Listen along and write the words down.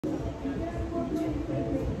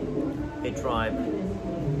Hey tribe,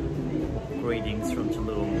 greetings from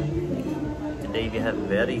Tulum. Today we have a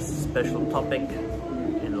very special topic,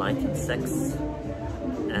 Enlightened Sex,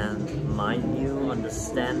 and my new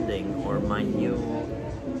understanding or my new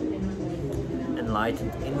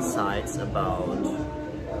enlightened insights about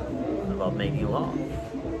making love.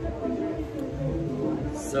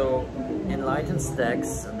 So Enlightened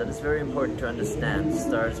Sex, and that is very important to understand,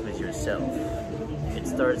 starts with yourself. It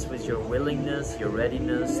starts with your willingness, your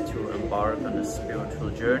readiness to embark on a spiritual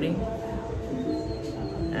journey.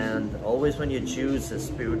 And always when you choose a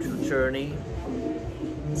spiritual journey,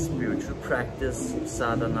 spiritual practice,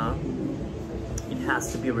 sadhana, it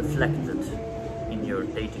has to be reflected in your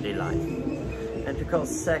day-to-day life. And because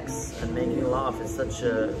sex and making love is such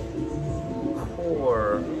a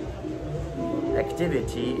core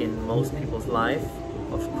activity in most people's life,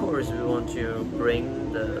 of course we want to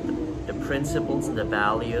bring the principles and the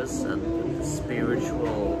values and the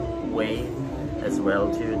spiritual way as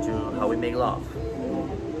well to how we make love.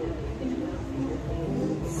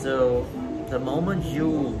 So the moment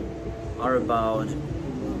you are about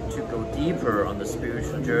to go deeper on the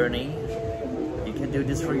spiritual journey, you can do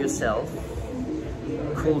this for yourself,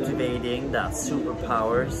 cultivating that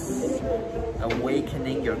superpowers,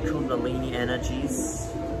 awakening your Kundalini energies,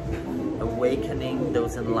 awakening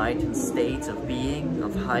those enlightened states of being,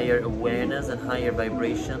 of higher awareness and higher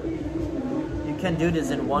vibration. You can do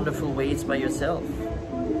this in wonderful ways by yourself.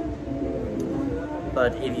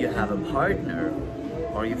 But if you have a partner,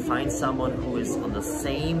 or you find someone who is on the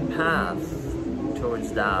same path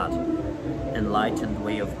towards that enlightened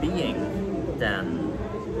way of being, then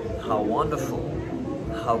how wonderful,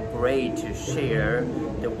 how great to share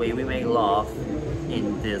the way we make love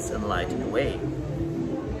in this enlightened way.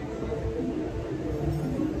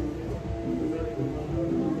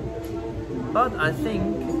 But I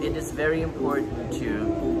think it is very important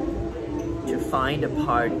to find a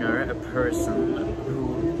partner, a person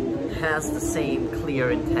who has the same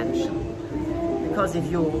clear intention. Because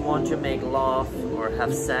if you want to make love or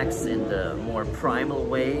have sex in the more primal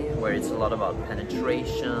way, where it's a lot about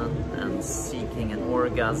penetration and seeking an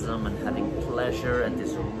orgasm and having pleasure and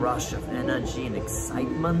this rush of energy and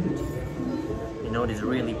excitement, you know, these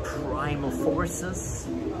really primal forces,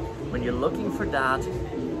 when you're looking for that,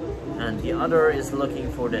 and the other is looking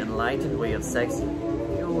for the enlightened way of sex,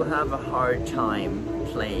 you have a hard time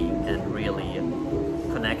playing and really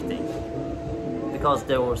connecting. Because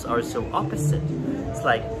those are so opposite. It's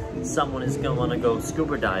like someone is gonna wanna go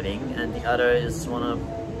scuba diving and the other is wanna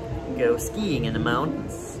go skiing in the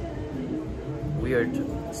mountains. Weird,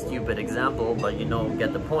 stupid example, but you know,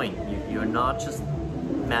 get the point. You're not just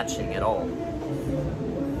matching at all.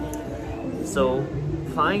 So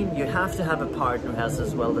you have to have a partner who has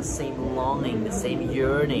as well the same longing, the same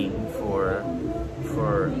yearning for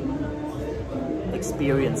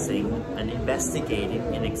experiencing and investigating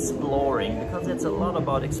and exploring, because it's a lot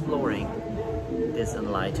about exploring this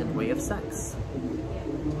enlightened way of sex.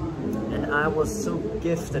 And I was so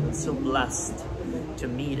gifted and so blessed to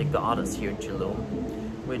meet a goddess here in Tulum,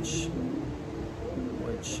 which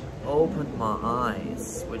opened my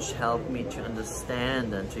eyes, which helped me to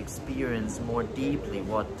understand and to experience more deeply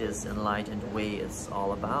what this enlightened way is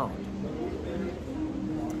all about.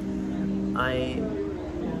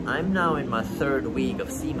 I'm now in my 3rd week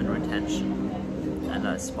of semen retention, and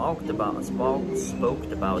I spoke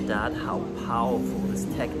about that, how powerful this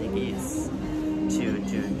technique is to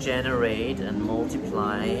generate and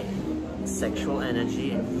multiply sexual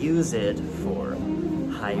energy and use it for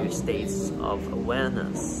higher states of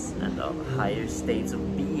awareness and of higher states of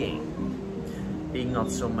being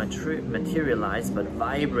not so much materialized, but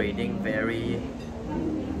vibrating very,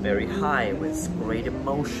 very high, with great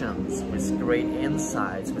emotions, with great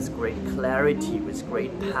insights, with great clarity, with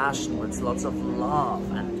great passion, with lots of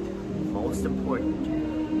love, and most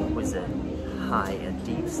important, with a high and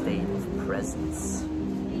deep state of presence.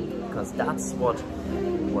 Because that's what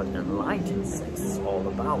enlightened sex is all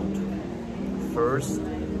about. First,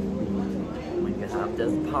 when you have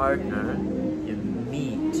this partner, you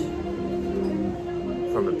meet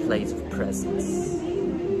from a place of presence,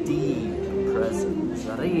 deep presence,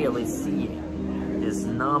 really seeing this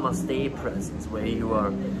namaste presence, where you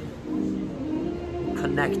are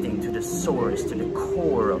connecting to the source, to the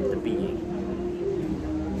core of the being.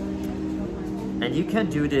 And you can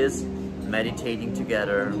do this meditating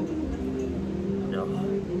together, you know,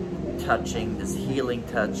 touching, this healing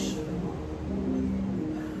touch,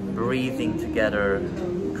 breathing together,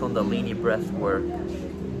 Kundalini breath work,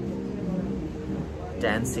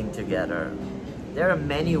 dancing together. There are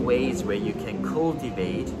many ways where you can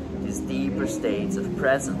cultivate these deeper states of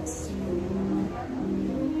presence.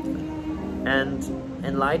 And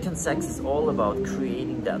enlightened sex is all about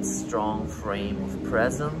creating that strong frame of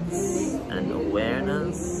presence and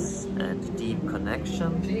awareness and deep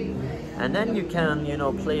connection. And then you can, you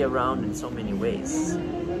know, play around in so many ways.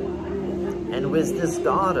 And with this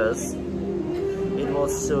goddess, it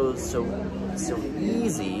was so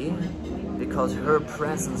easy because her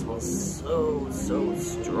presence was so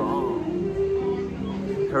strong.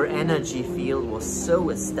 Her energy field was so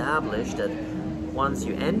established that once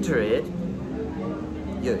you enter it,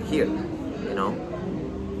 you're here, you know.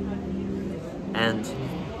 And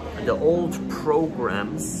the old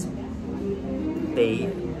programs, they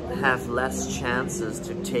have less chances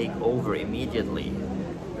to take over immediately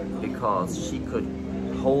because she could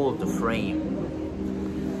hold the frame.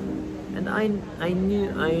 And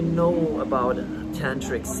I know about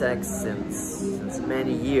tantric sex since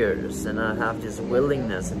many years, and I have this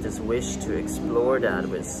willingness and this wish to explore that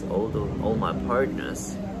with all my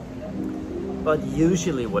partners. But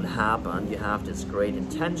usually what happened, you have this great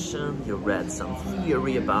intention, you read some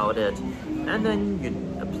theory about it, and then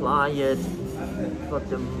you apply it. But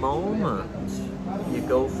the moment you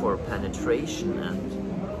go for penetration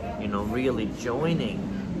and, you know, really joining,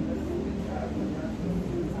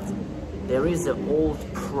 there is an old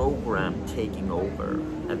program taking over,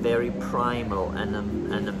 a very primal and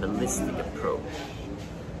animalistic approach.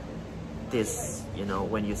 This, you know,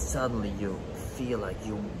 when you suddenly feel like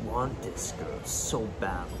you want this girl so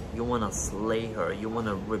badly, you want to slay her, you want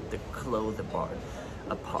to rip the clothes apart.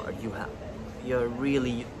 You're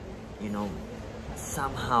really, you know,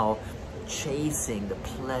 somehow chasing the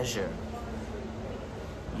pleasure.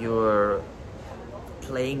 You're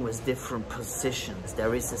playing with different positions.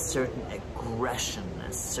 There is a certain aggression,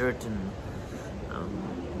 a certain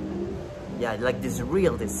yeah, like this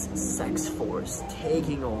sex force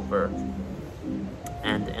taking over,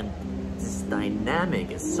 and this dynamic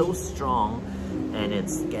is so strong, and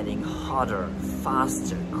it's getting hotter,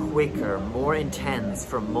 faster, quicker, more intense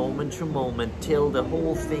from moment to moment, till the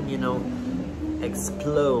whole thing, you know,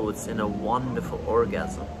 explodes in a wonderful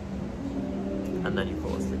orgasm. And then you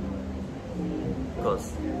fall asleep,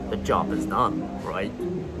 because the job is done, right?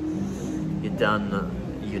 You've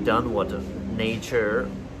done what nature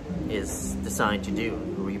is designed to do,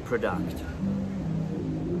 reproduct.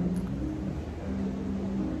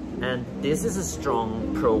 And this is a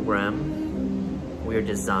strong program. We're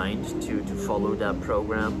designed to follow that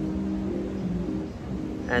program.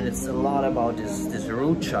 And it's a lot about this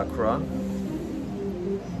root chakra.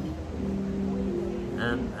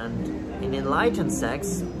 And in enlightened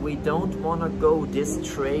sex, we don't want to go this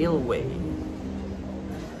trail way.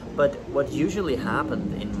 But what usually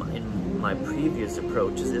happened in my previous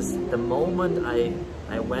approaches is the moment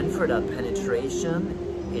I went for that penetration,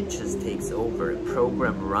 it just takes over. A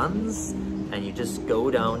program runs and you just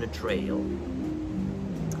go down the trail.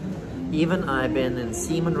 Even I've been in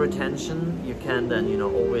semen retention, you can then, you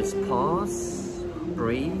know, always pause,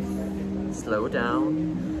 breathe, slow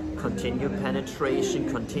down, continue penetration,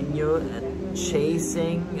 continue and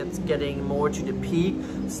chasing, it's getting more to the peak,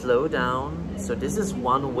 slow down. So this is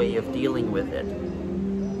one way of dealing with it.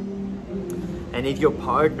 And if your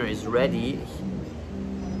partner is ready,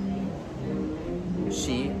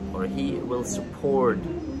 she or he will support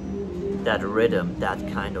that rhythm, that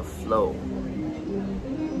kind of flow.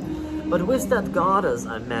 But with that goddess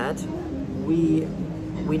I met, we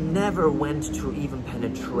never went to even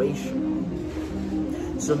penetration.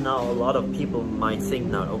 So now a lot of people might think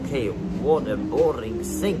now, okay, what a boring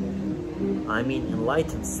thing. I mean,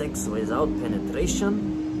 enlightened sex without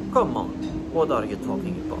penetration? Come on, what are you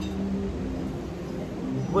talking about?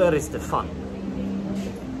 Where is the fun?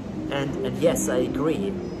 And yes, I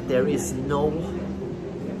agree, there is no,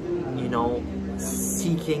 you know,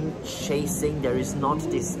 seeking, chasing, there is not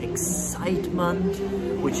this excitement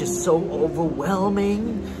which is so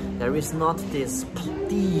overwhelming, there is not this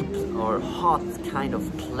deep or hot kind of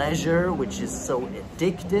pleasure which is so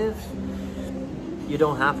addictive. You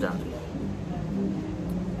don't have that.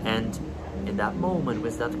 And in that moment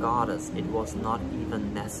with that goddess, it was not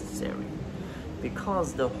even necessary,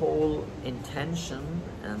 because the whole intention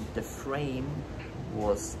and the frame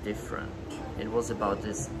was different. It was about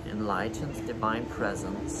this enlightened divine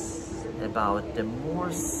presence, about the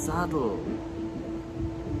more subtle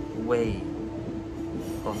way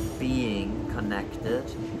of being connected.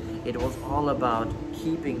 It was all about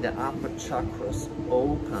keeping the upper chakras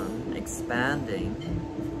open, expanding.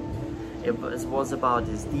 It was about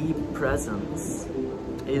this deep presence.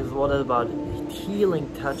 It was about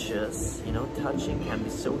healing touches. You know, touching can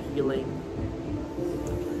be so healing.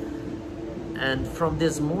 And from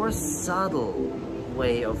this more subtle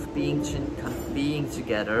way of being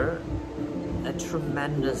together, a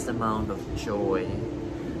tremendous amount of joy,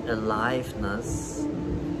 aliveness,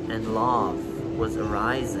 and love was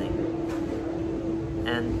arising.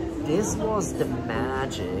 And this was the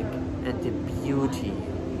magic and the beauty,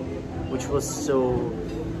 which was so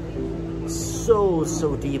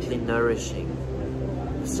deeply nourishing.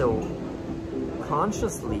 So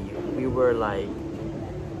consciously, we were like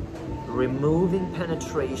removing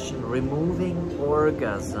penetration, removing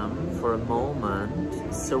orgasm for a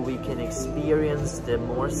moment, so we can experience the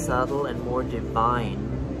more subtle and more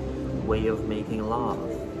divine way of making love.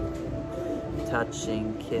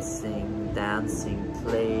 Touching, kissing, dancing,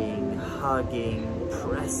 playing, hugging,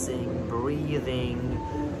 pressing, breathing,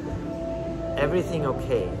 everything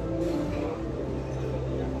okay,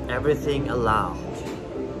 everything allowed,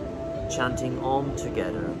 chanting Om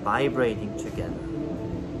together, vibrating together.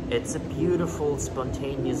 It's a beautiful,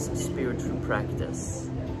 spontaneous spiritual practice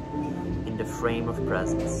in the frame of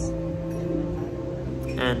presence.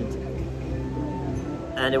 And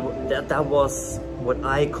that was what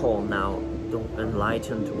I call now the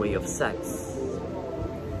enlightened way of sex.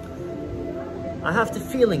 I have the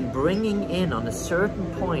feeling bringing in, on a certain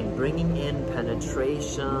point, bringing in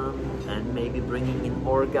penetration and maybe bringing in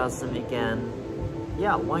orgasm again.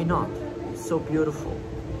 Yeah, why not? It's so beautiful.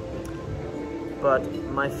 But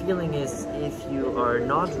my feeling is, if you are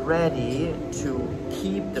not ready to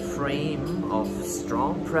keep the frame of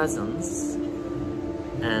strong presence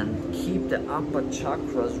and keep the upper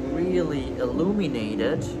chakras really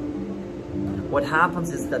illuminated, what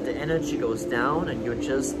happens is that the energy goes down and you're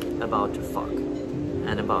just about to fuck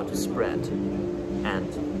and about to spread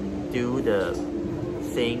and do the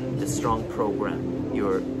thing, the strong program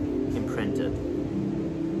you're imprinted.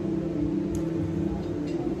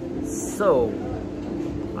 So,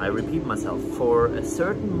 I repeat myself, for a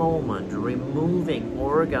certain moment, removing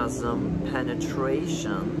orgasm,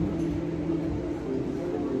 penetration,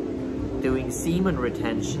 doing semen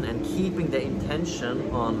retention and keeping the intention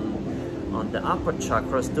on the upper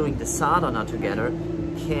chakras, doing the sadhana together,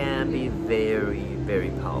 can be very, very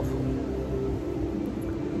powerful.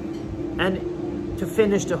 And to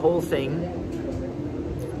finish the whole thing,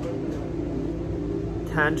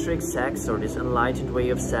 tantric sex, or this enlightened way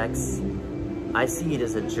of sex, I see it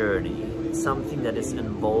as a journey, something that is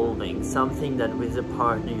evolving, something that with a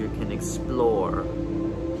partner you can explore.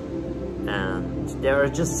 And there are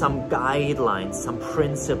just some guidelines, some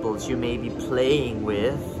principles you may be playing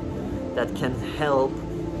with that can help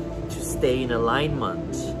to stay in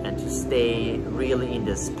alignment and to stay really in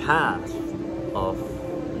this path of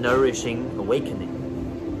nourishing awakening.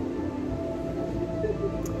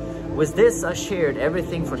 With this, I shared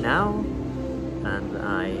everything for now, and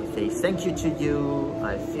I say thank you to you.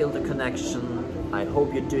 I feel the connection. I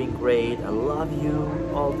hope you're doing great. I love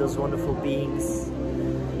you, all those wonderful beings.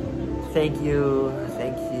 Thank you,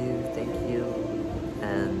 thank you, thank you,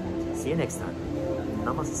 and see you next time.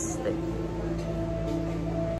 Namaste.